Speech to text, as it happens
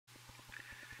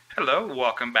Hello,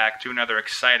 welcome back to another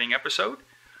exciting episode.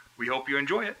 We hope you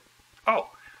enjoy it. Oh,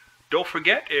 don't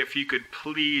forget, if you could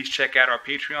please check out our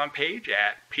Patreon page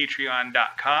at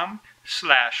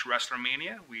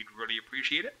patreon.com/ResslerMania. We'd really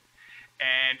appreciate it.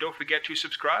 And don't forget to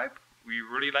subscribe. We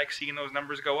really like seeing those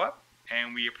numbers go up.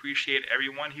 And we appreciate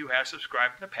everyone who has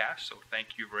subscribed in the past, so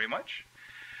thank you very much.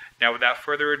 Now, without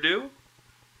further ado,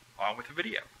 on with the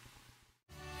video.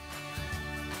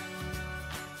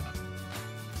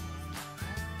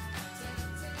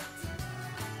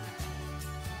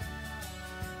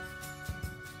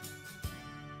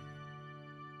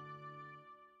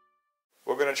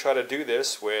 We're going to try to do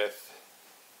this with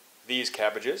these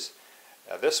cabbages.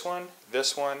 Now this one,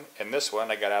 and this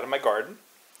one I got out of my garden.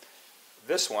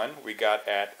 This one we got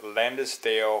at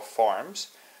Landisdale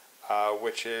Farms,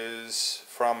 which is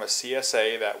from a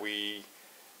CSA that we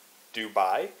do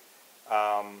buy.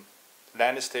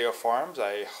 Landisdale Farms,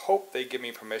 I hope they give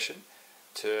me permission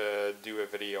to do a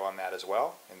video on that as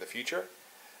well in the future.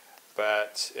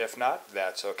 But if not,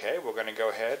 that's okay. We're going to go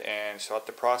ahead and start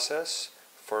the process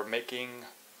for making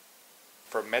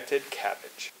fermented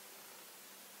cabbage.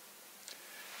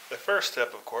 The first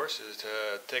step, of course, is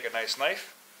to take a nice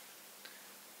knife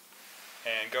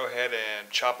and go ahead and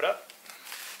chop it up.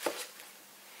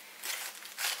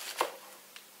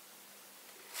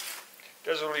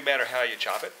 Doesn't really matter how you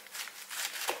chop it,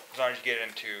 as long as you get it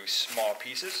into small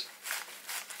pieces.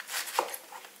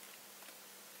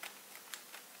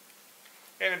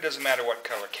 And it doesn't matter what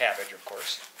color cabbage, of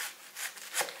course.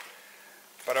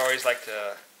 But I always like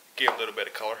to give a little bit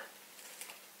of color.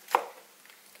 I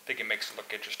think it makes it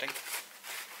look interesting.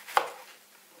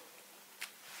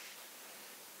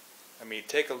 I mean,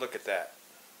 take a look at that.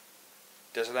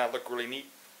 Doesn't that look really neat?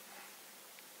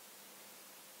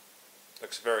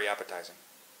 Looks very appetizing.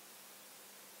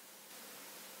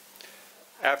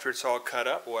 After it's all cut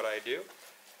up, what I do,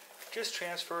 just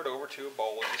transfer it over to a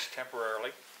bowl just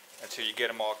temporarily until you get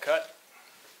them all cut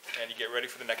and you get ready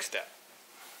for the next step.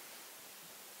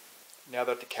 Now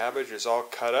that the cabbage is all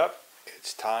cut up,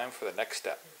 it's time for the next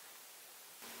step.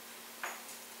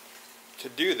 To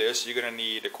do this, you're going to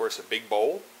need, of course, a big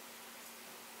bowl.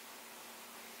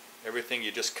 Everything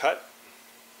you just cut,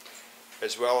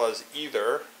 as well as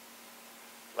either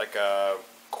like a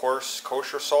coarse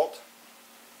kosher salt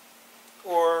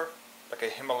or like a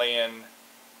Himalayan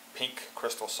pink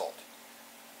crystal salt.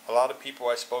 A lot of people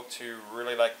I spoke to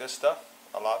really like this stuff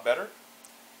a lot better.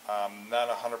 I'm not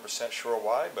 100% sure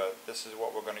why, but this is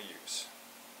what we're going to use.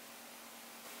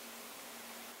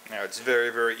 Now it's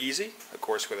very, very easy, of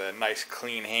course, with a nice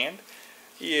clean hand.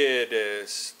 It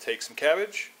is take some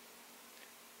cabbage,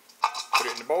 put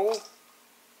it in the bowl,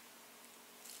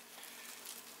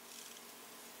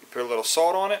 you put a little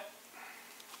salt on it,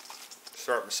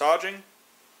 start massaging.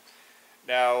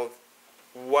 Now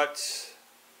what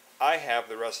I have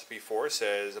the recipe for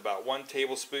says about 1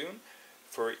 tablespoon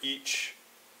for each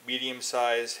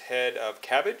medium-sized head of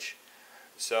cabbage.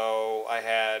 So I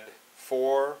had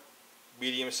 4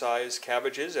 medium-sized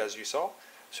cabbages, as you saw,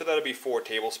 so that'll be 4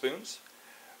 tablespoons.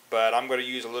 But I'm going to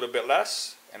use a little bit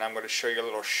less, and I'm going to show you a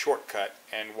little shortcut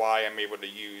and why I'm able to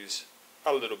use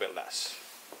a little bit less.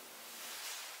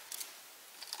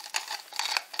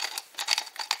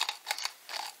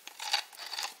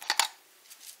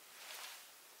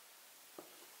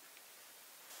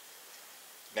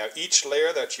 Now each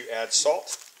layer that you add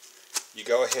salt, you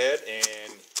go ahead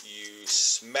and you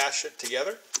smash it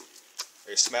together,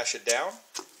 or you smash it down,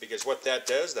 because what that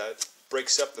does, that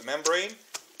breaks up the membrane,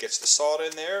 gets the salt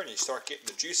in there, and you start getting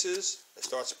the juices, it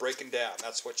starts breaking down.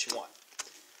 That's what you want.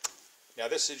 Now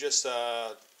this is just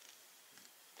I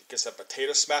guess a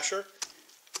potato smasher.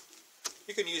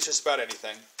 You can use just about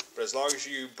anything, but as long as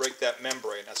you break that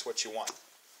membrane, that's what you want.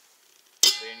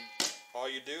 Then all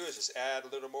you do is just add a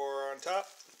little more on top,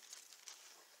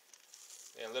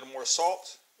 and a little more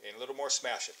salt, and a little more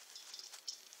smash it.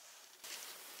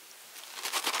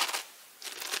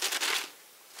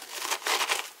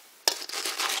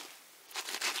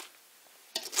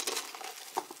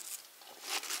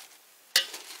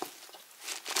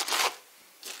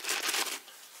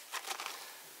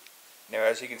 Now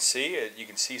as you can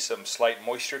see some slight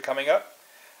moisture coming up.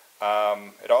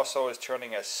 It also is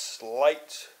turning a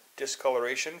slight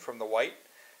discoloration from the white.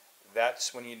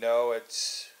 That's when you know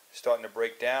it's starting to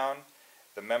break down.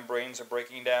 The membranes are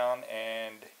breaking down,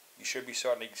 and you should be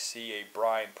starting to see a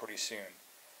brine pretty soon.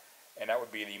 And that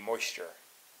would be the moisture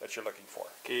that you're looking for.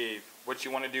 Okay, what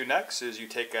you want to do next is you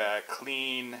take a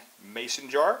clean mason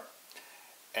jar,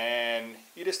 and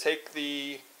you just take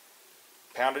the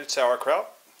pounded sauerkraut,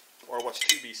 or what's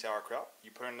to be sauerkraut,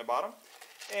 you put it in the bottom,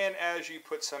 and as you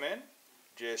put some in,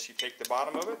 just you take the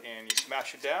bottom of it and you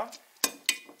smash it down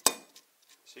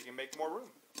so you can make more room.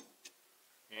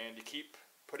 And you keep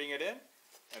putting it in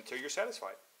until you're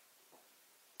satisfied.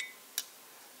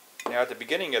 Now at the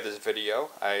beginning of this video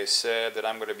I said that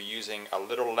I'm going to be using a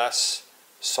little less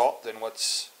salt than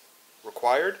what's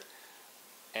required,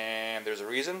 and there's a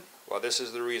reason. Well, this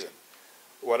is the reason.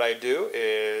 What I do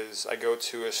is I go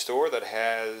to a store that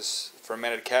has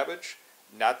fermented cabbage,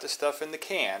 not the stuff in the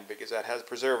can because that has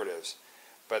preservatives,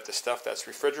 but the stuff that's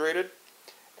refrigerated,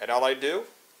 and all I do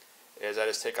is I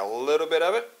just take a little bit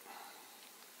of it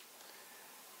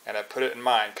and I put it in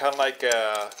mine, kind of like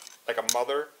a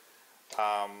mother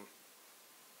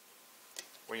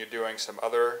when you're doing some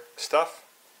other stuff.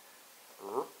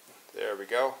 There we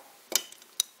go.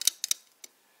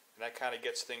 And that kind of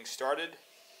gets things started,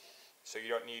 so you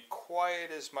don't need quite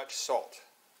as much salt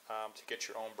to get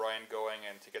your own brine going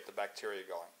and to get the bacteria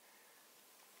going.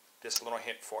 Just a little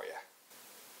hint for you.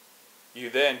 You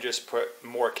then just put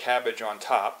more cabbage on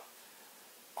top,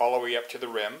 all the way up to the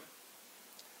rim.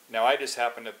 Now I just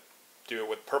happen to do it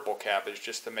with purple cabbage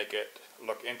just to make it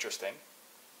look interesting.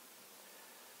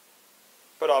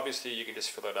 But obviously you can just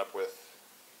fill it up with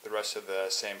the rest of the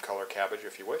same color cabbage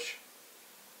if you wish.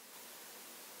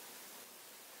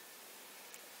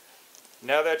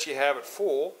 Now that you have it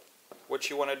full, what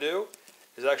you want to do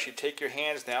is actually take your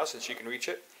hands now, since you can reach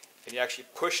it, and you actually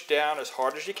push down as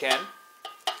hard as you can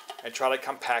and try to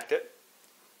compact it.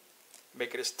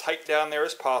 Make it as tight down there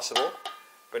as possible.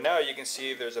 But now you can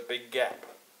see there's a big gap.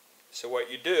 So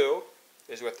what you do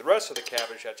is with the rest of the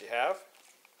cabbage that you have,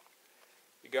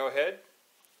 you go ahead,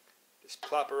 just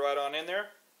plop it right on in there.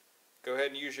 Go ahead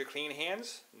and use your clean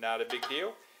hands, not a big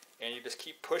deal. And you just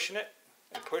keep pushing it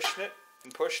and pushing it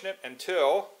and pushing it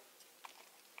until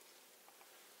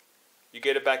you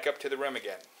get it back up to the rim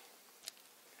again.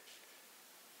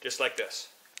 Just like this.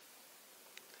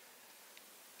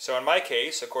 So in my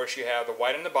case, of course, you have the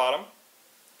white in the bottom,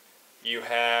 you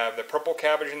have the purple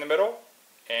cabbage in the middle,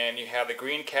 and you have the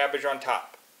green cabbage on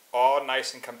top, all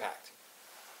nice and compact.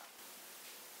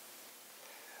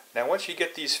 Now once you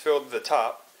get these filled to the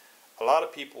top, a lot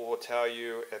of people will tell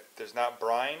you if there's not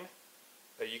brine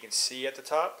that you can see at the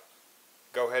top,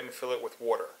 go ahead and fill it with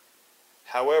water.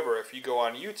 However, if you go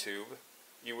on YouTube,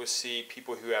 you will see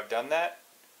people who have done that.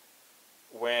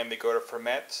 When they go to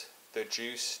ferment, the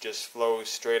juice just flows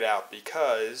straight out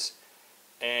because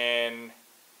in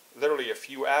literally a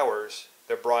few hours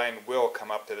the brine will come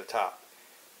up to the top.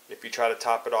 If you try to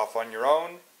top it off on your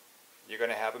own, you're going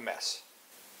to have a mess.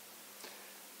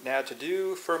 Now to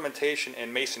do fermentation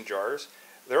in mason jars,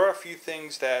 there are a few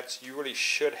things that you really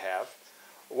should have.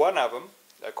 One of them,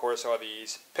 of course, are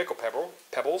these pickle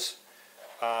pebbles,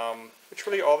 which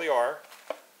really all they are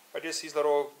just these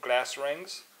little glass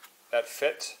rings that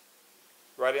fit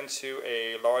right into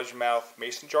a largemouth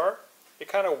mason jar. It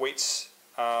kind of weights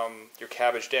your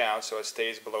cabbage down so it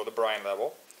stays below the brine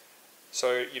level,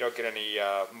 so you don't get any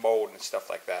mold and stuff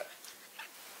like that.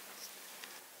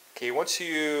 Okay, once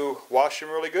you wash them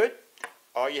really good,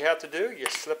 all you have to do, you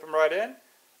slip them right in,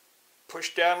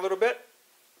 push down a little bit,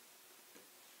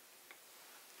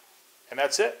 and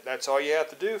that's it. That's all you have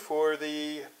to do for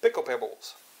the pickle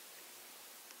pebbles.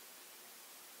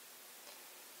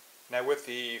 Now with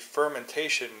the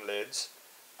fermentation lids,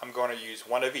 I'm going to use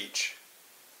one of each,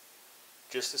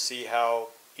 just to see how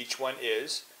each one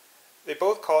is. They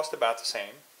both cost about the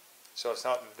same, so it's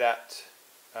not that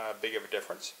big of a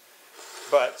difference.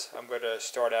 But I'm going to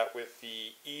start out with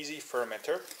the Easy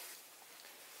Fermenter,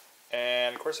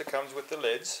 and of course it comes with the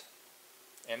lids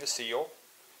and the seal,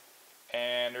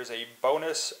 and there's a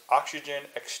bonus oxygen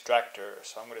extractor,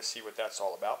 so I'm going to see what that's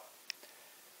all about.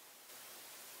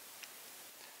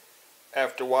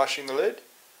 After washing the lid,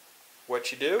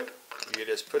 what you do, you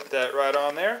just put that right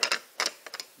on there,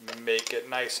 make it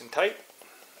nice and tight.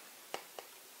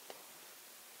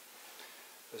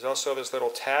 There's also this little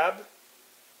tab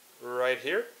right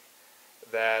here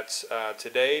that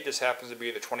today just happens to be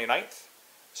the 29th,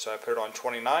 so I put it on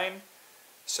 29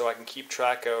 so I can keep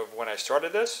track of when I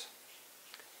started this.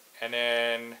 And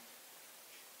then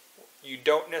you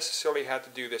don't necessarily have to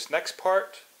do this next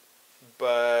part,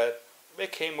 but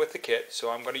it came with the kit,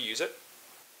 so I'm going to use it.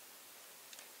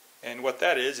 And what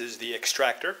that is the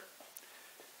extractor.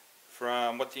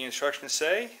 From what the instructions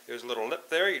say, there's a little lip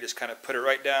there. You just kind of put it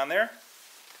right down there.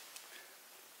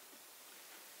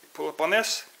 You pull up on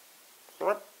this,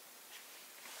 and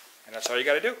that's all you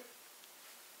got to do.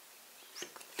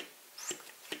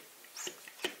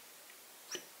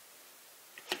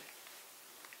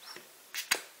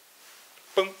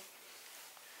 Boom.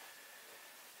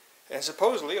 And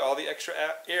supposedly all the extra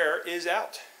air is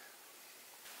out.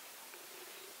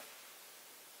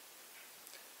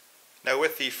 Now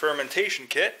with the fermentation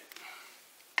kit,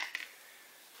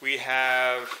 we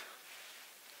have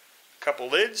a couple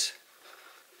lids.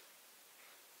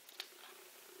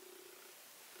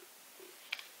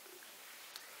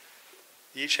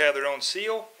 They each have their own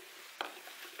seal.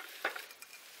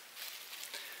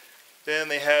 Then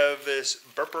they have this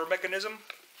burper mechanism.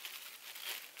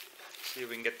 See if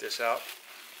we can get this out.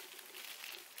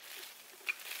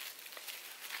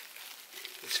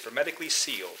 It's hermetically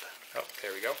sealed. Oh,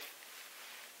 there we go.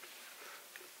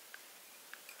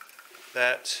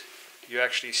 That you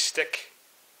actually stick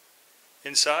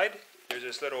inside. There's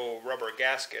this little rubber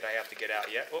gasket I have to get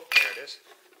out yet. Oh, there it is.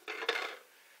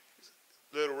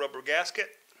 Little rubber gasket.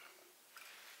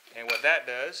 And what that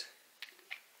does,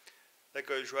 that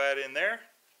goes right in there,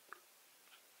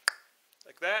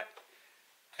 like that.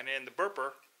 And then the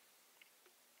burper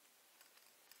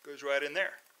goes right in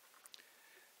there.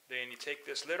 Then you take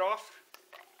this lid off.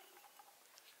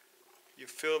 You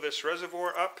fill this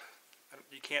reservoir up.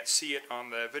 You can't see it on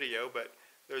the video, but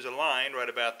there's a line right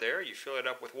about there. You fill it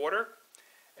up with water,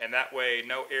 and that way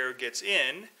no air gets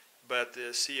in, but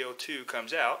the CO2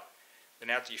 comes out. Then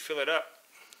after you fill it up,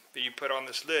 then you put on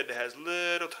this lid that has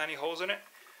little tiny holes in it,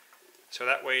 so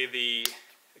that way the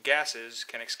gases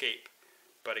can escape,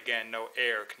 but again, no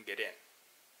air can get in.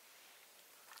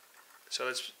 So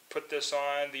let's put this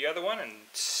on the other one and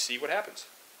see what happens.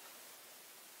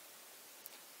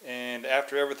 And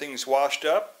after everything's washed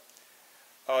up,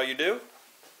 all you do,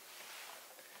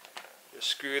 just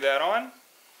screw that on,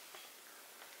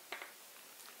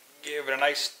 give it a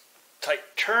nice tight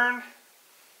turn,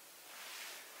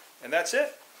 and that's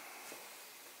it.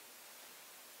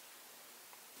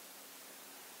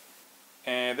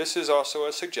 And this is also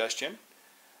a suggestion,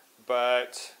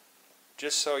 but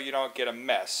just so you don't get a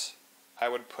mess, I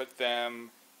would put them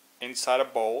inside a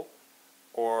bowl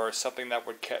or something that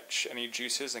would catch any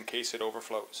juices in case it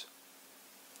overflows.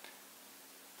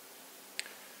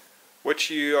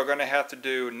 What you are going to have to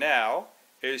do now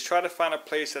is try to find a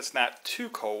place that's not too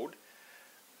cold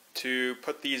to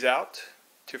put these out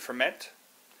to ferment,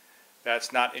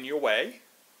 that's not in your way,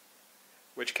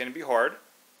 which can be hard.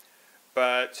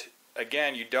 But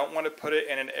again, you don't want to put it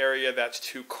in an area that's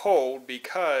too cold,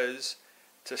 because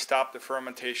to stop the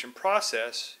fermentation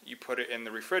process, you put it in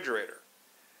the refrigerator.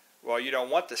 Well, you don't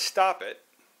want to stop it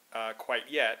quite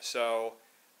yet, so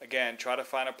again, try to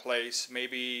find a place,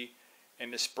 maybe in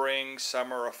the spring,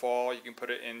 summer, or fall. You can put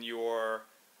it in your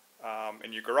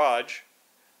garage,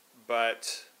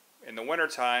 but in the winter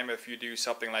time, if you do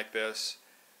something like this,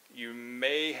 you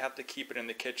may have to keep it in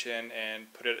the kitchen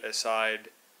and put it aside.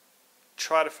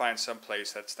 Try to find some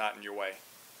place that's not in your way.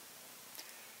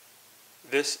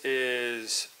 This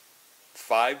is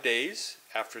 5 days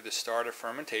after the start of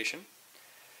fermentation.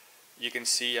 You can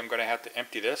see I'm going to have to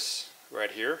empty this right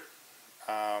here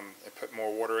and put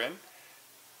more water in.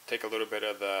 Take a little bit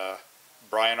of the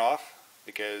brine off,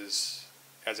 because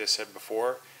as I said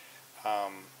before,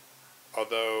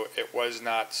 although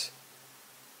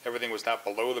everything was not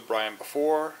below the brine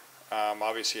before,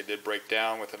 obviously it did break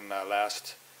down within the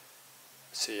last,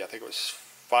 I think it was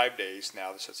 5 days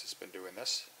now since it's been doing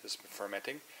this. It's been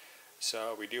fermenting.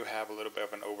 So we do have a little bit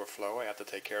of an overflow I have to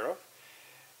take care of.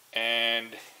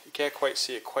 And you can't quite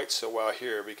see it quite so well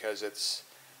here because it's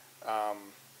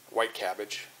white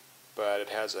cabbage, but it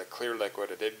has a clear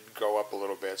liquid. It did go up a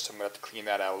little bit, so I'm going to have to clean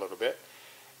that out a little bit.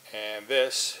 And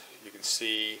this, you can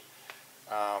see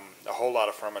a whole lot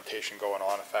of fermentation going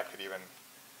on. In fact, it even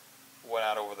went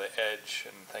out over the edge,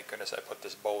 and thank goodness I put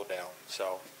this bowl down.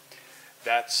 So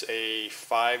that's a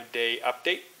 5-day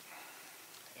update,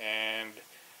 and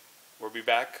we'll be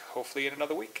back hopefully in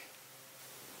another week.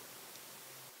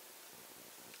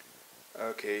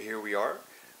 Okay, here we are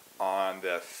on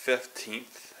the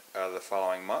 15th of the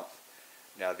following month.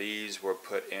 Now these were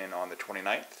put in on the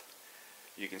 29th.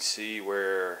 You can see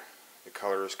where the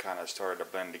colors kind of started to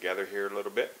blend together here a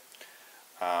little bit.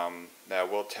 Now I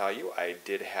will tell you, I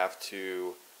did have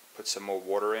to put some more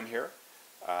water in here.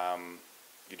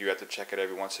 You do have to check it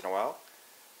every once in a while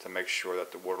to make sure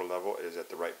that the water level is at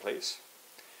the right place.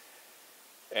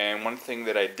 And one thing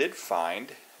that I did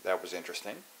find that was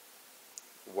interesting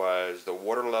was the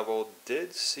water level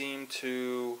did seem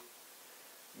to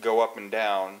go up and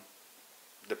down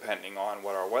depending on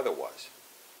what our weather was.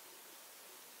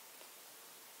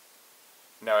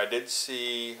 Now I did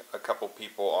see a couple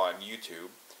people on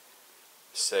YouTube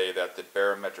say that the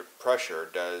barometric pressure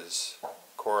does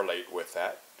correlate with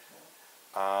that.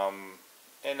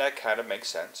 And that kind of makes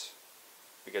sense,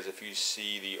 because if you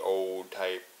see the old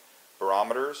type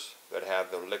barometers that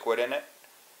have the liquid in it,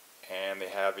 and they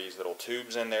have these little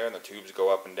tubes in there, and the tubes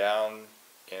go up and down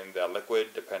in the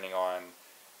liquid depending on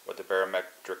what the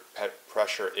barometric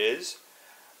pressure is.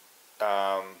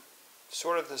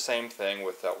 Sort of the same thing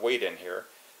with that weight in here.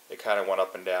 It kind of went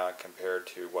up and down compared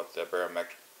to what the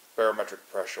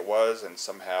barometric pressure was, and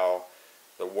somehow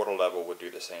the water level would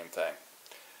do the same thing.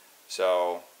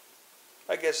 So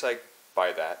I guess I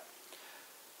buy that.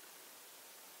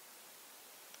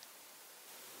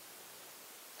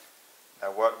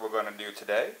 Now what we're going to do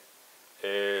today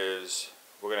is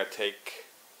we're going to take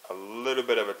a little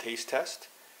bit of a taste test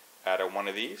out of one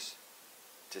of these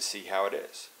to see how it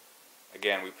is.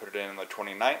 Again, we put it in on the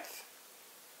 29th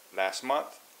last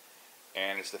month,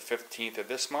 and it's the 15th of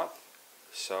this month,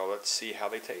 so let's see how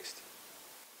they taste.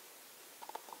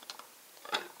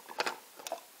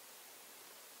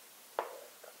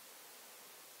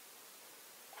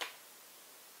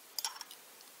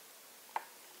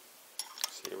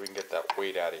 See if we can get that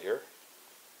weight out of here.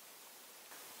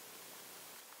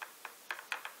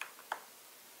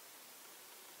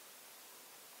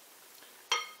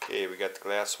 Okay, we got the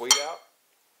glass weight out,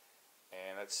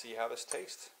 and let's see how this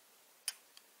tastes.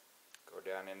 Go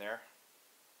down in there.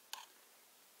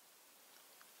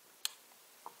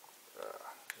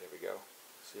 There we go.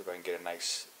 See if I can get a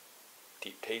nice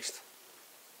deep taste.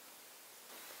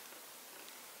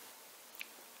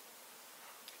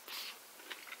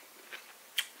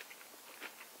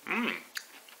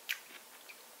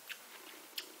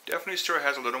 Definitely still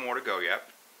has a little more to go yet,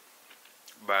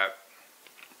 but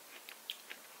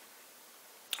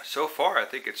so far I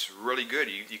think it's really good.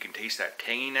 You can taste that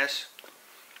tanginess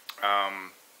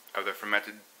of the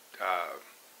fermented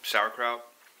sauerkraut.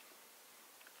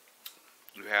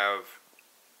 You have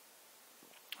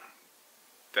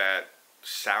that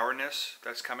sourness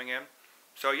that's coming in.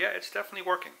 So yeah, it's definitely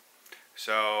working.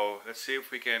 So let's see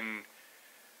if we can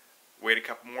wait a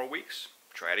couple more weeks.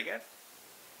 Try it again.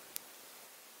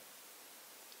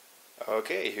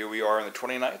 Okay, here we are on the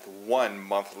 29th, 1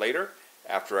 month later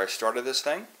after I started this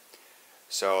thing.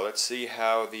 So let's see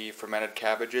how the fermented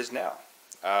cabbage is now.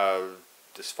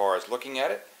 As far as looking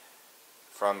at it,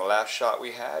 from the last shot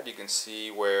we had, you can see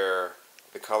where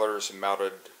the colors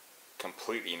melted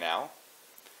completely now.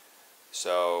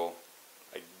 So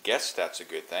I guess that's a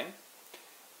good thing.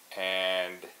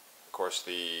 And of course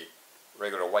the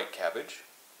regular white cabbage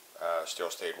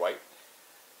still stayed white.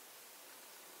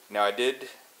 Now I did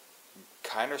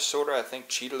kind of sort of, I think,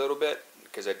 cheat a little bit,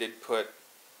 because I did put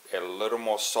a little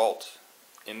more salt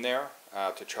in there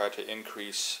to try to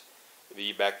increase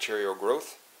the bacterial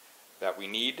growth that we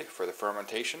need for the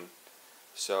fermentation.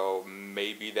 So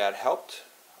maybe that helped.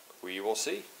 We will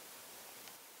see.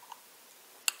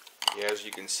 As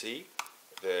you can see,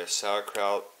 the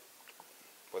sauerkraut,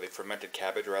 or the fermented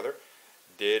cabbage rather,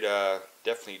 did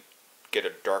definitely get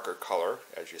a darker color,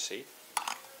 as you see.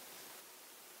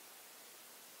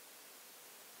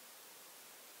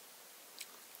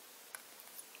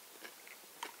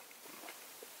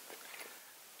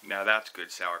 Now that's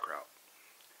good sauerkraut.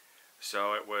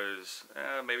 So it was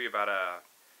maybe about a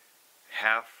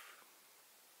half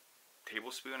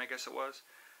tablespoon, I guess it was,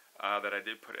 that I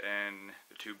did put in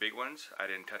the two big ones. I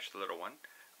didn't touch the little one,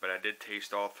 but I did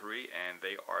taste all three, and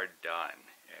they are done.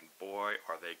 And boy,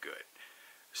 are they good.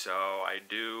 So I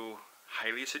do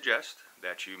highly suggest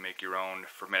that you make your own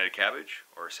fermented cabbage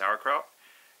or sauerkraut.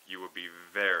 You will be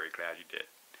very glad you did.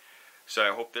 So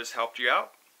I hope this helped you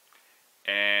out,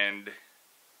 and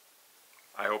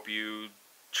I hope you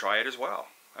try it as well.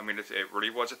 I mean, it really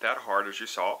wasn't that hard, as you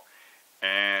saw,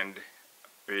 and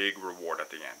big reward at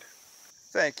the end.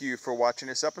 Thank you for watching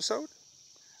this episode.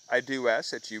 I do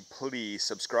ask that you please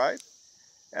subscribe.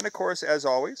 And of course, as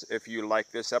always, if you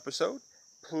like this episode,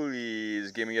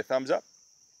 please give me a thumbs up.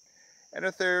 And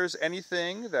if there's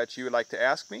anything that you would like to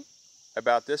ask me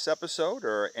about this episode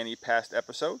or any past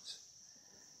episodes,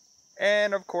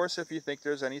 and of course, if you think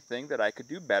there's anything that I could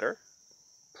do better,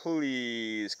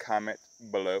 please comment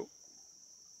below.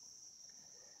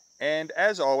 And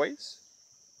as always,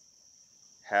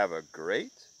 have a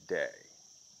great day.